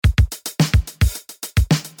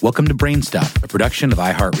Welcome to Brainstuff, a production of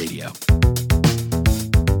iHeartRadio.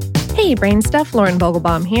 Hey, Brainstuff, Lauren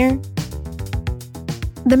Vogelbaum here.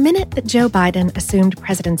 The minute that Joe Biden assumed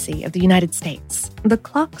presidency of the United States, the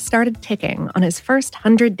clock started ticking on his first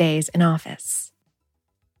 100 days in office.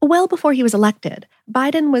 Well before he was elected,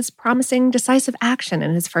 Biden was promising decisive action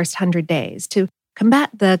in his first 100 days to combat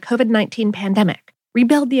the COVID-19 pandemic,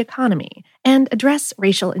 rebuild the economy, and address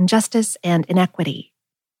racial injustice and inequity.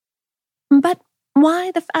 But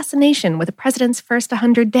why the fascination with a president's first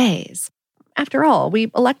 100 days? After all,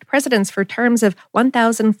 we elect presidents for terms of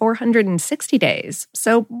 1,460 days,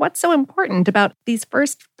 so what's so important about these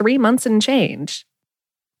first 3 months and change?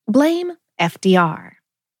 Blame FDR.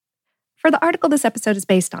 For the article this episode is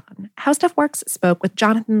based on, How Stuff Works spoke with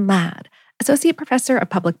Jonathan Ladd, Associate Professor of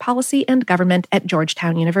Public Policy and Government at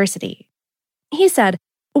Georgetown University. He said,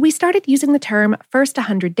 "We started using the term first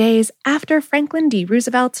 100 days after Franklin D.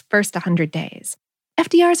 Roosevelt's first 100 days.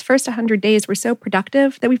 FDR's first 100 days were so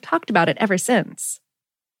productive that we've talked about it ever since."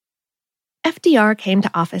 FDR came to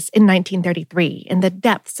office in 1933 in the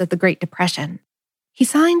depths of the Great Depression. He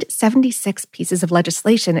signed 76 pieces of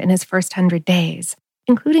legislation in his first 100 days,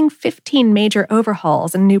 including 15 major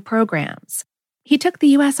overhauls and new programs. He took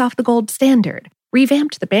the U.S. off the gold standard,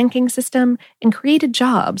 revamped the banking system, and created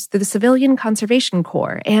jobs through the Civilian Conservation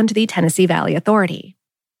Corps and the Tennessee Valley Authority.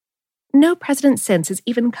 No president since has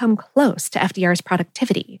even come close to FDR's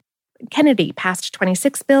productivity. Kennedy passed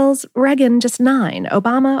 26 bills, Reagan just 9,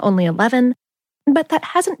 Obama only 11, but that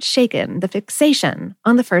hasn't shaken the fixation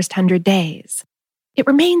on the first 100 days. It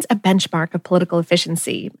remains a benchmark of political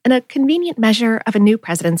efficiency and a convenient measure of a new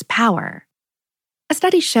president's power. A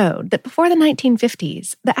study showed that before the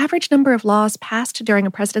 1950s, the average number of laws passed during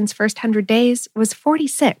a president's first 100 days was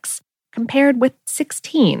 46, compared with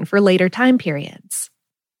 16 for later time periods.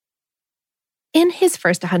 In his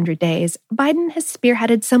first 100 days, Biden has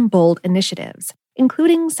spearheaded some bold initiatives,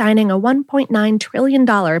 including signing a $1.9 trillion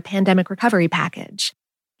pandemic recovery package.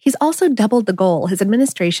 He's also doubled the goal his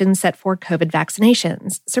administration set for COVID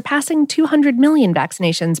vaccinations, surpassing 200 million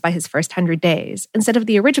vaccinations by his first 100 days, instead of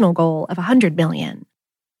the original goal of 100 million.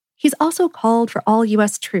 He's also called for all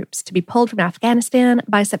U.S. troops to be pulled from Afghanistan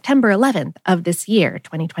by September 11th of this year,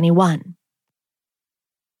 2021.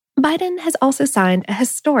 Biden has also signed a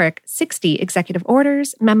historic 60 executive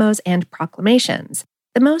orders, memos, and proclamations,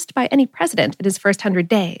 the most by any president in his first 100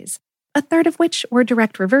 days, a third of which were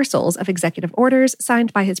direct reversals of executive orders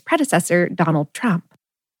signed by his predecessor, Donald Trump.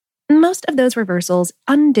 Most of those reversals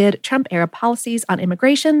undid Trump-era policies on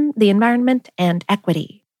immigration, the environment, and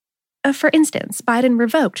equity. For instance, Biden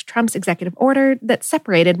revoked Trump's executive order that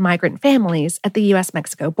separated migrant families at the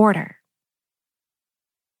U.S.-Mexico border.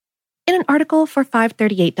 In an article for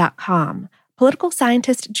 538.com, political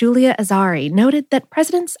scientist Julia Azari noted that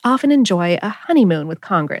presidents often enjoy a honeymoon with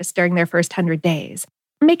Congress during their first 100 days,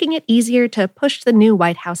 making it easier to push the new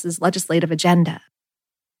White House's legislative agenda.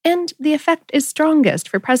 And the effect is strongest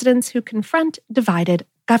for presidents who confront divided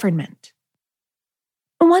government.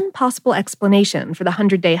 One possible explanation for the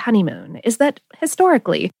 100-day honeymoon is that,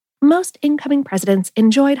 historically, most incoming presidents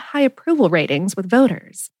enjoyed high approval ratings with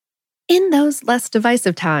voters. In those less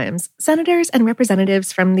divisive times, senators and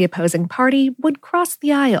representatives from the opposing party would cross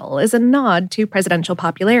the aisle as a nod to presidential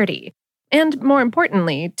popularity, and more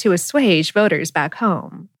importantly, to assuage voters back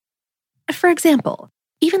home. For example,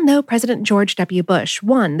 even though President George W. Bush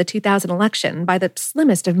won the 2000 election by the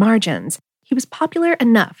slimmest of margins, he was popular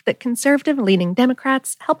enough that conservative-leaning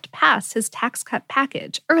Democrats helped pass his tax cut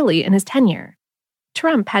package early in his tenure.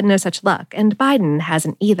 Trump had no such luck, and Biden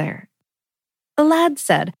hasn't either. Ladd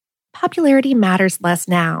said, "Popularity matters less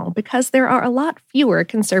now because there are a lot fewer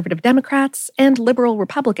conservative Democrats and liberal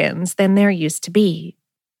Republicans than there used to be."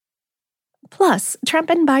 Plus, Trump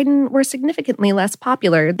and Biden were significantly less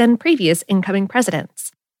popular than previous incoming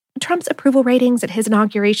presidents. Trump's approval ratings at his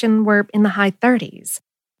inauguration were in the high 30s.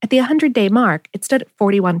 At the 100-day mark, it stood at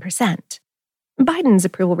 41%. Biden's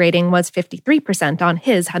approval rating was 53% on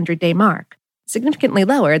his 100-day mark, significantly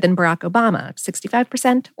lower than Barack Obama,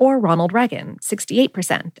 65%, or Ronald Reagan,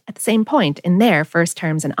 68%, at the same point in their first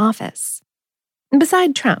terms in office.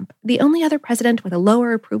 Beside Trump, the only other president with a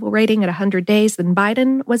lower approval rating at 100 days than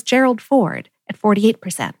Biden was Gerald Ford at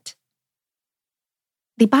 48%.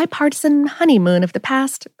 The bipartisan honeymoon of the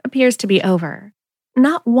past appears to be over.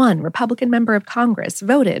 Not one Republican member of Congress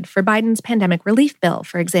voted for Biden's pandemic relief bill,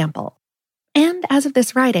 for example. And as of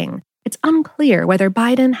this writing, it's unclear whether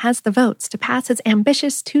Biden has the votes to pass his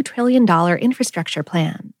ambitious $2 trillion infrastructure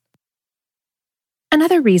plan.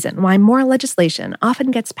 Another reason why more legislation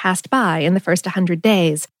often gets passed by in the first 100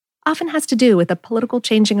 days often has to do with the political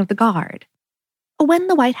changing of the guard. When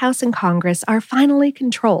the White House and Congress are finally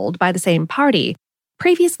controlled by the same party,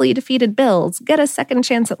 previously defeated bills get a second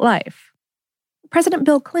chance at life. President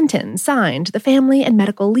Bill Clinton signed the Family and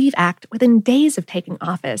Medical Leave Act within days of taking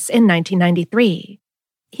office in 1993.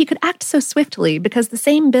 He could act so swiftly because the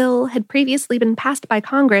same bill had previously been passed by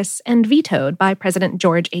Congress and vetoed by President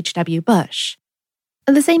George H.W. Bush.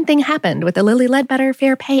 The same thing happened with the Lilly Ledbetter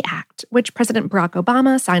Fair Pay Act, which President Barack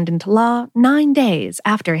Obama signed into law 9 days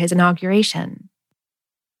after his inauguration.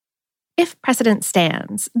 If precedent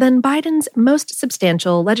stands, then Biden's most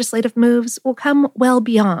substantial legislative moves will come well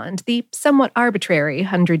beyond the somewhat arbitrary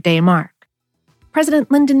 100-day mark.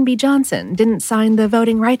 President Lyndon B. Johnson didn't sign the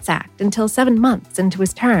Voting Rights Act until 7 months into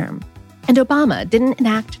his term, and Obama didn't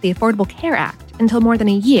enact the Affordable Care Act until more than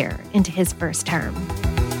a year into his first term.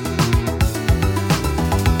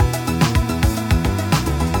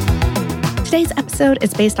 Today's episode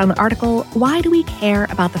is based on the article, Why Do We Care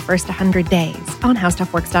About the First 100 Days on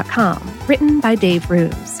HowStuffWorks.com, written by Dave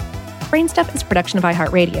Roos. Brainstuff is a production of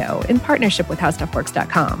iHeartRadio in partnership with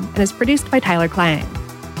HowStuffWorks.com and is produced by Tyler Klang.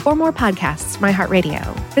 For more podcasts from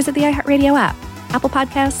iHeartRadio, visit the iHeartRadio app, Apple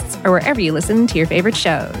Podcasts, or wherever you listen to your favorite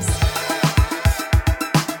shows.